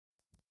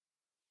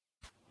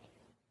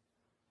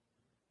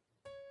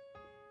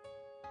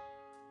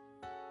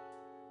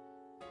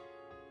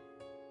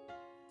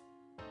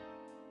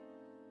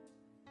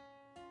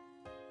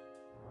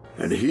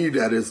And he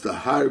that is the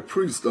high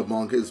priest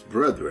among his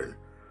brethren,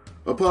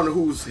 upon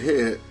whose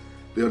head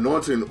the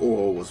anointing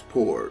oil was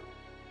poured,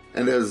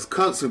 and is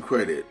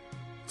consecrated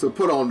to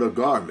put on the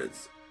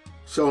garments,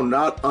 shall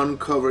not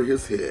uncover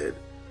his head,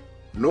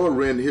 nor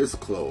rend his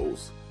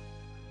clothes,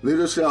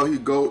 neither shall he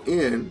go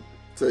in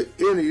to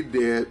any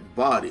dead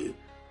body,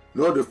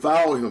 nor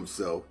defile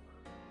himself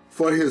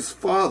for his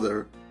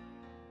father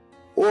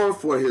or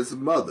for his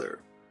mother,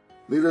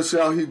 neither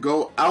shall he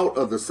go out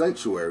of the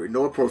sanctuary,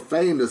 nor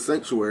profane the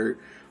sanctuary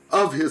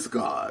of his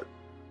God.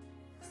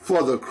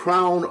 For the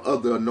crown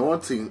of the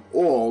anointing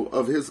oil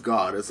of his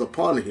God is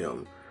upon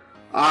him.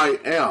 I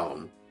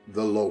am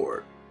the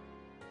Lord.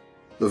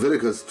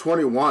 Leviticus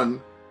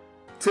 21,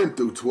 10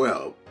 through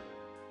 12.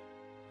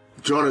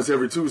 Join us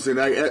every Tuesday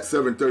night at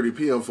 7:30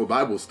 p.m. for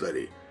Bible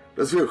study.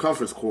 Let's hear a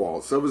conference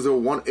call,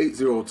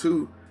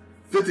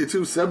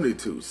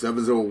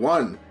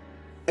 701-802-5272,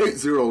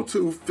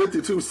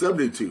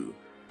 701-802-5272.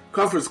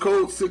 Conference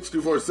code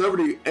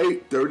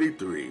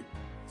 6470-833.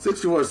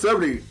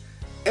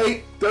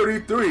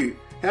 6470-833.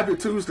 Happy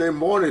Tuesday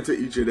morning to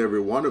each and every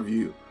one of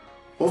you.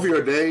 Hope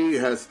your day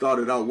has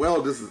started out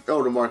well. This is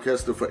Elder Mark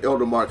Hester for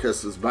Elder Mark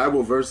Hester's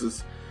Bible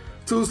Verses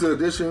Tuesday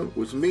edition,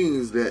 which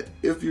means that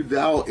if you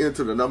dial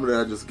into the number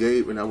that I just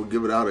gave, and I will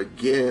give it out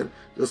again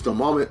just a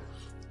moment,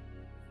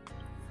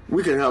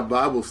 we can have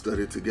Bible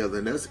study together,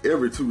 and that's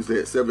every Tuesday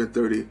at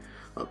 7:30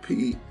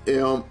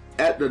 p.m.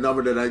 at the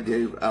number that I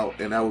gave out,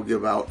 and I will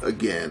give out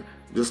again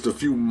just a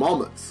few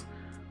moments.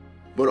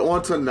 But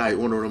on tonight, I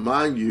want to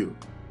remind you,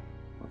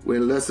 we're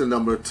in lesson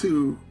number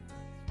 2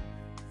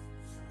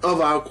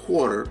 of our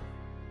quarter,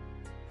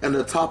 and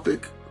the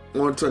topic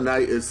on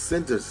tonight is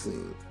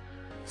sentencing.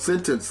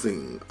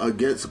 Sentencing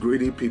against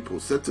greedy people.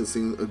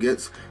 Sentencing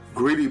against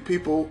greedy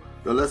people.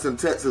 The lesson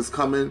text is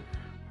coming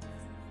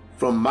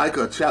from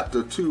Micah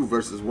chapter 2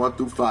 verses 1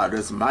 through 5.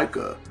 That's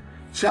Micah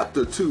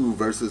chapter 2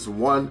 verses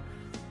 1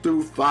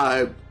 through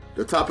 5.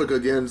 The topic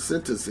again,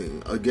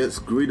 sentencing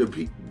against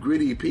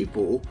greedy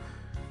people.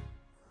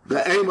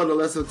 The aim of the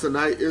lesson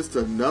tonight is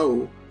to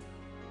know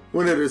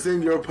when it is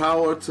in your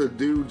power to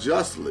do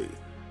justly.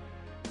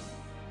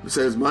 It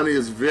says money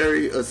is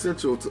very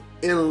essential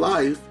in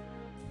life,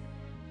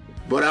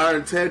 but our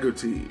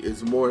integrity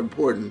is more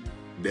important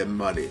than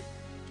money.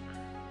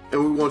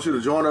 And we want you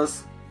to join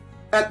us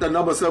at the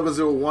number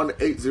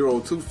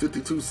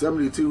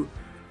 701-802-5272,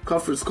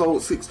 conference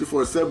code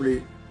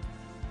 6470,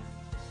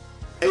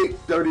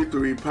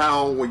 833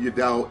 pound when you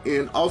dial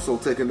in. Also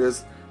taking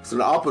this as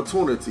an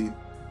opportunity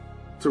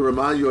to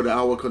remind you of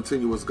our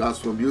continuous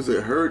gospel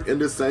music heard in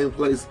the same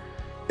place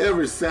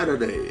every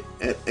Saturday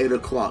at 8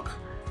 o'clock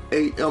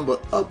a.m.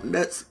 But up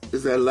next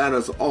is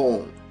Atlanta's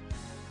own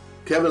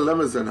Kevin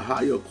Lemons and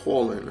Higher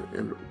Calling,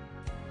 and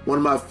one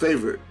of my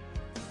favorite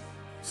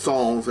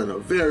songs, and a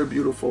very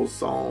beautiful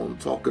song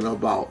talking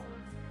about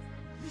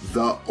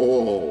the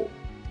oil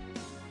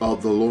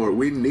of the Lord.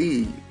 We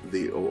need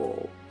the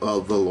oil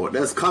of the Lord.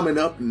 That's coming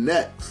up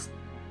next.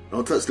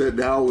 Don't touch that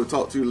dial. We'll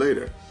talk to you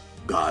later.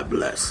 God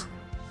bless.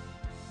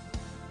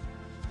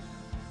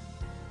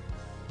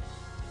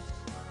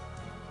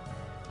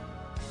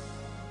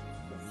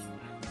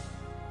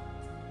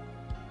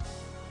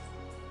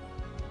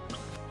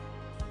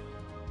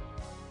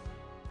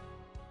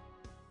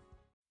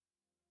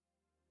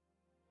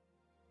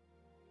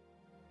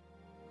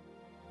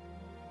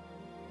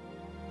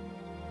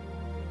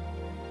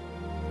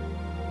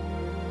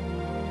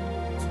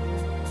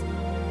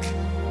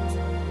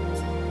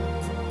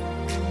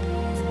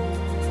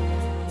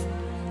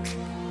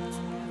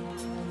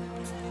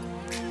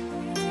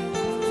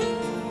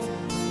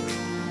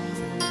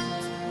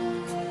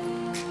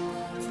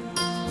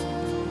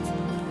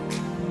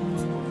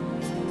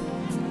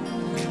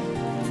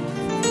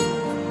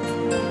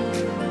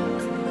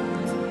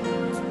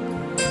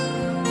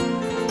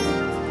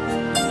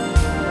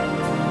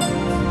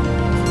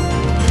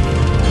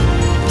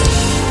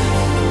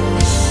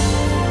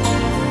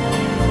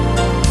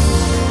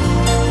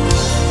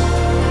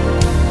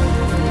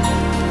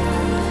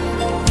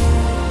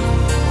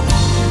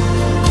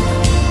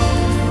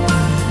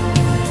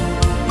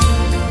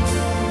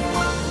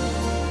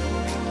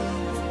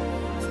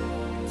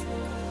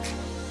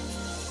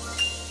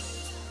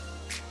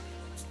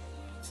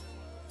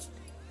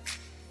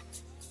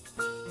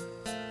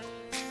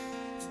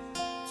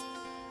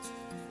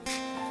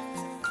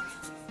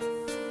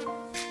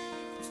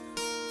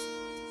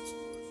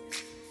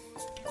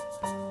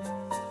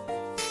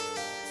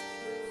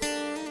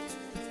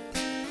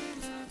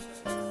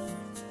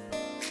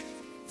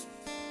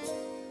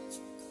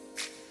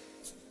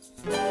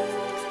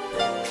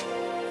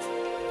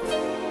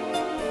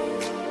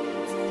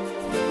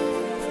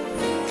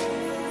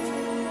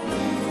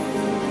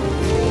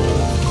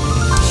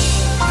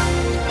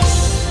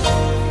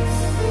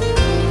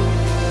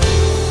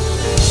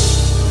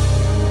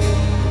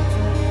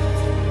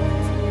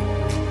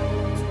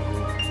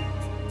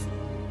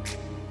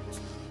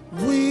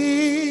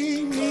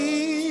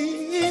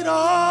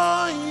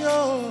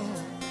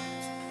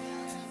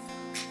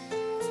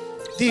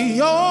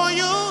 The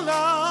oil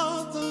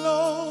of the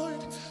Lord,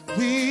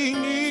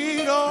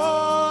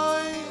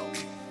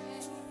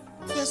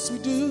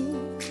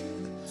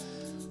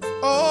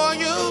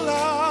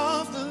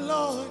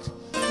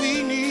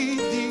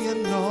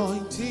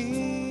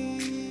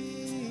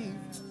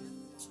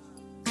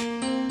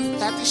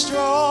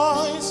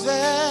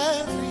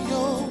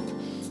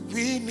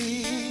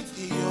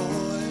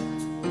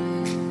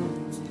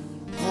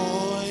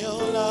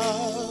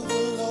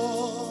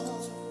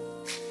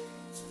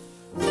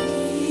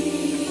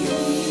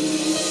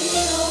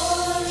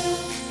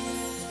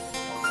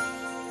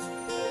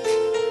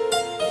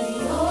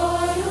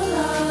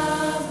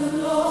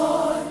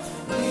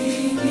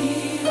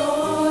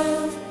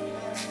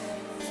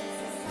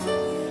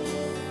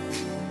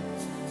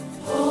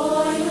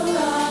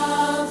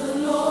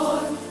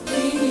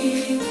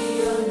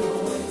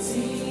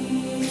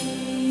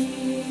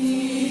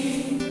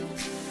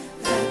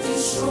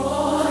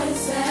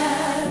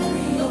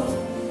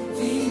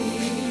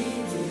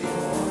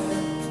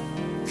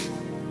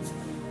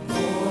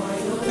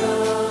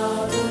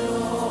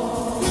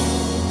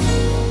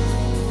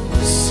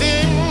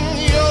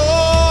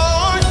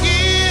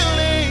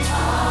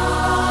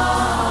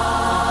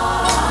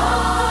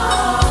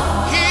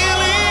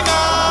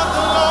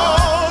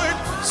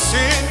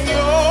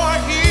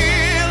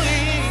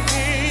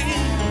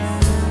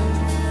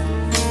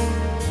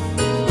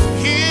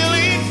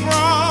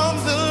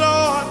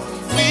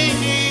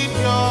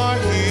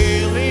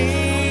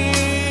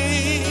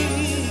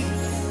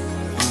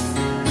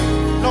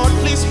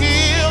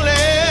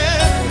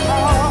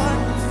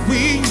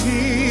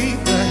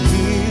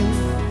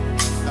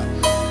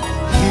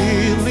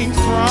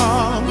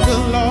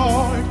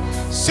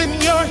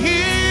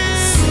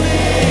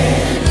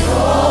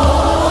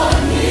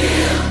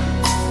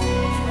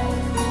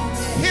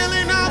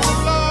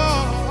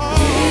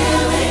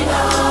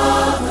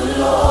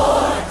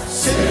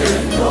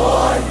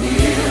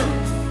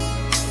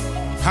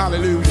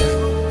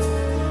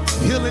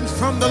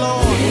 from the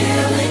Lord.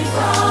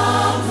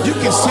 You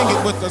can sing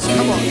it with us.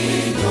 Come on.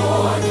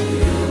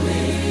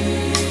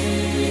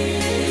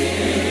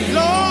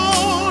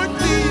 Lord,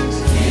 please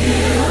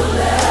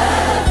heal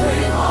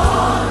every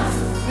heart.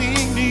 We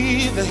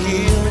need the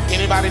healing.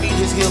 Anybody need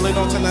his healing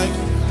on tonight?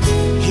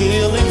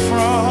 Healing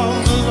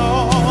from the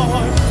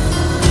Lord.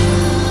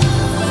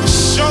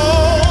 Show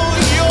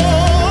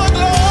your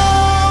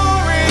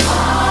glory.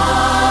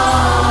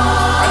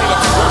 I need a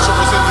few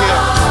worshipers in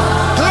here.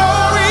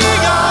 Glory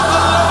of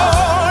the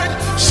Lord.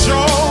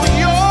 Show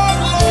your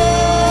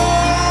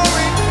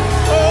glory.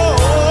 Oh,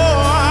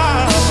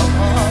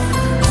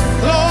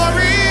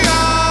 glory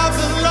of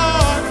the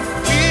Lord.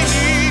 We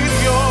need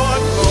your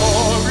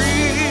glory.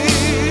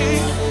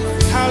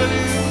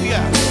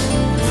 Hallelujah.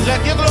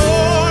 Let your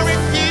glory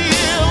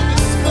fill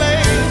this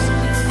place.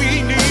 We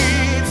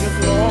need your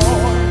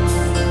glory.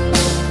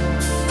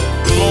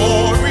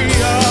 Glory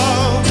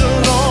of the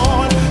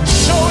Lord.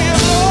 Show your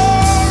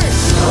glory.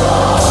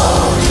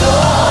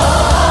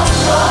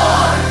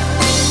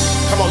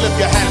 Come on, lift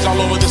your hands all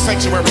over the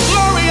sanctuary.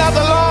 Glory of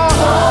the Lord.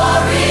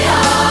 Glory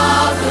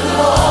of the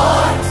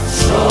Lord.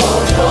 Show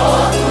your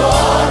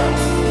glory.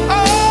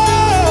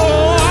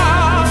 Oh,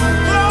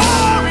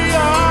 glory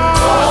of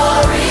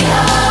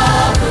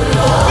the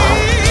Lord. We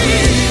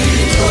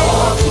need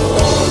your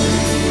glory.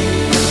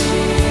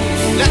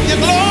 Let your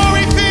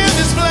glory fill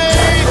this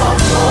place.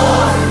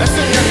 Let's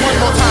sing that one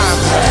more time.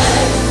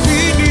 We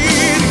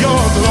need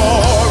your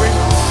glory.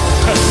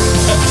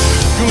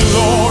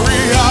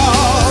 Glory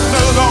of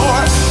the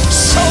Lord.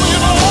 Show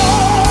your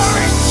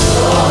glory.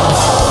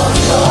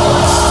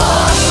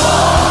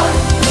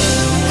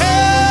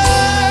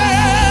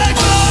 Hey,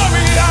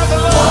 glory of the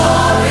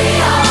Lord.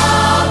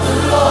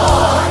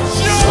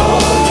 Show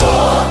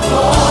your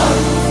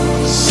glory.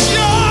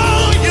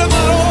 Show your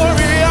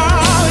glory.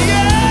 Oh,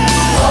 yeah.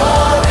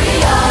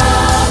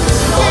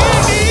 We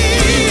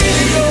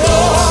need your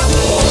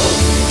glory.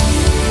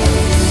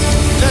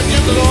 Let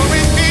your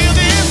glory fill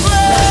this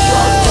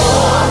place.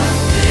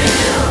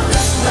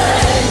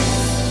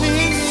 We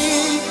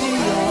need the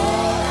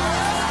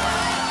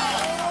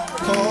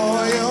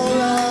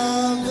oil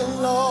of the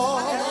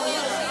Lord.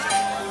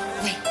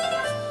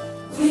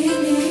 We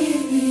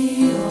need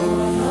the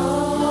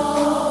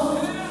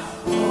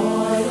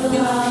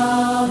oil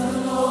of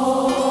the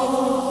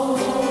Lord.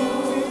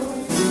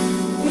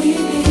 We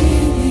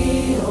need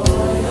the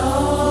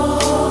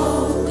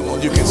oil. Come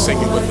on, you can sing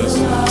it with us.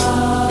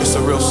 It's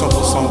a real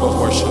simple song of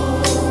worship.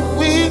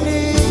 We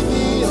need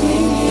the oil.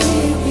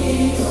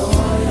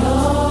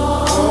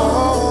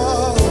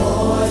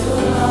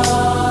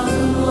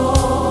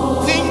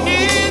 We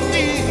need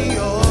the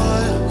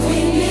oil. We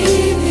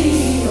need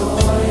the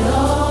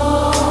oil.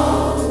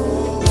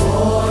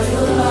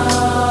 Oil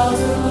of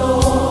the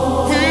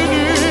Lord. We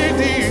need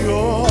the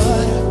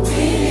oil.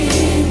 We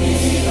need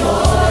the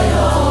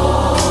oil.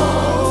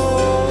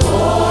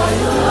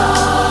 Oil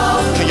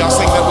of. Can y'all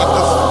sing that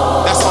with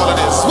us? That's all it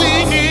is.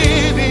 We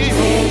need the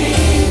oil.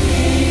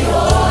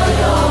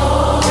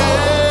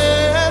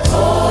 Yes.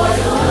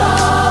 Oil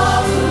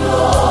of the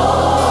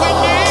Lord. We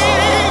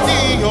need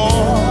the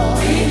oil.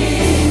 We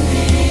need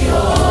the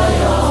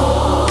oil.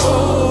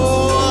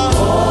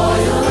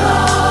 Oil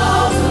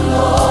of the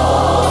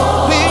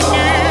Lord. We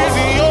need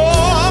the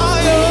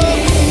oil.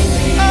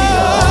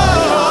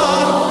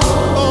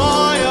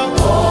 Oil.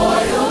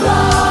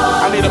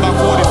 I need about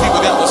 40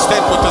 people that will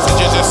stand with us and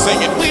just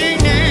sing it. We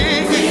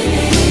need the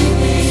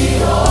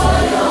oil.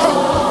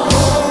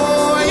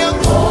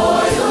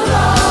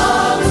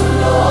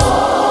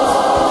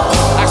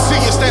 I see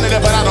you standing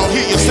there, but I don't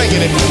hear you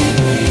singing it.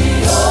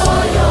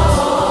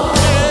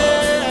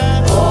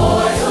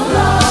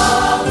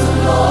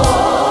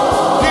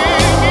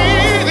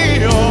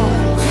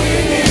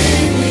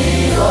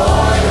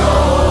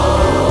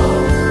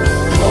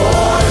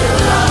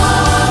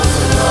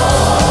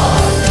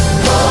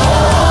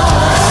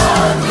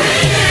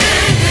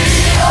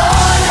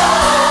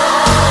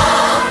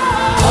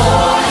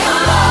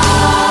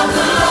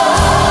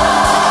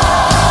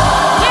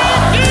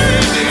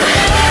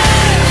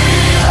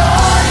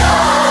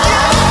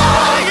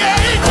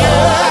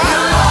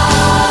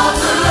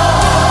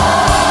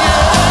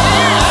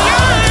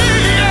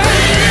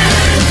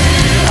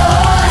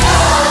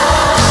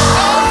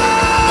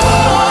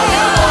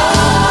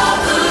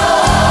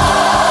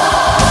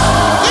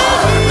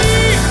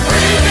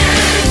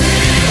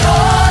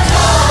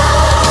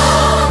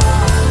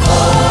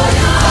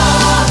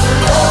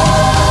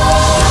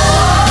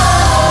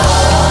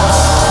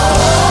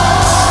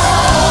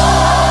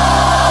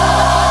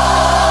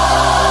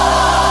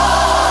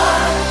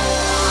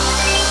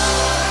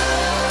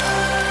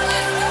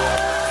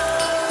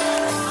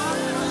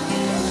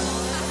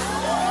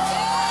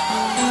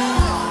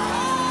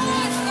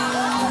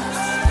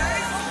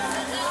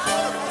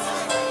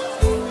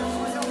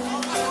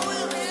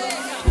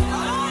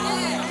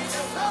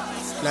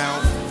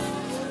 Now,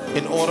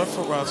 in order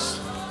for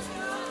us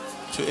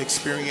to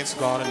experience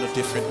God in a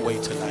different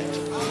way tonight,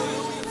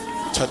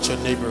 touch your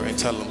neighbor and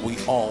tell them we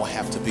all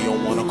have to be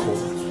on one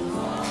accord.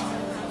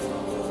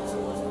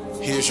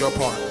 Here's your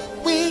part.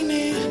 We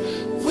need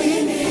the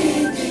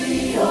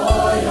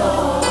oil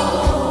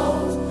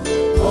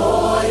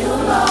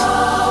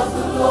of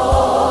the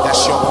Lord.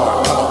 That's your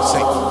part. Come on,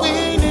 sing. We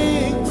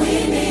need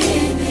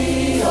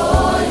the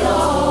oil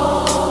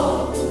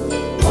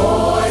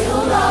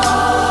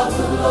of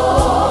the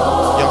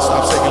Lord. Y'all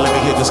stop singing. Let me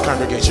hear this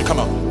congregation. Come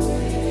on.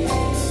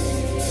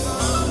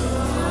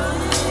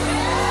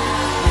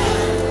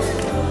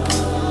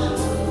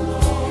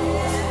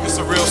 It's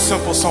a real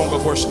simple song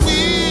of worship.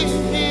 We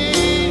need